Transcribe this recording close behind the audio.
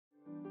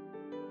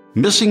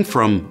Missing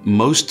from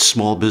most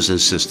small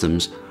business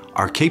systems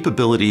are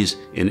capabilities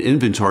in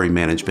inventory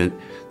management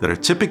that are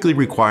typically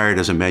required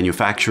as a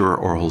manufacturer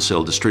or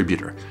wholesale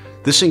distributor.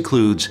 This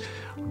includes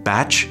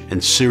batch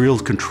and serial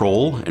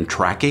control and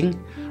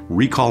tracking,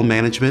 recall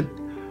management,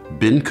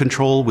 bin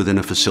control within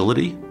a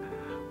facility,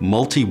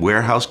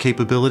 multi-warehouse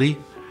capability,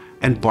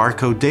 and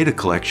barcode data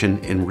collection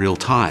in real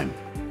time.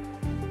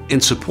 In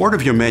support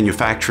of your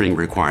manufacturing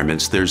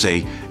requirements, there's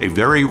a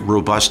very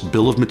robust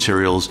bill of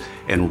materials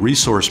and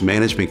resource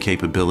management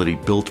capability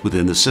built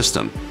within the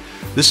system.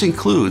 This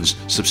includes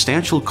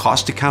substantial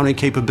cost accounting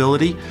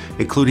capability,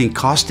 including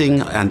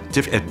costing at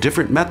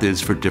different methods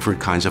for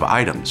different kinds of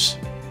items.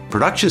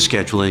 Production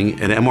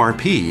scheduling and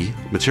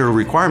MRP, material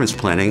requirements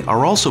planning,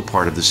 are also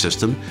part of the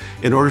system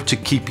in order to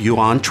keep you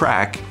on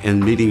track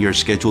and meeting your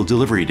scheduled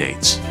delivery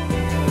dates.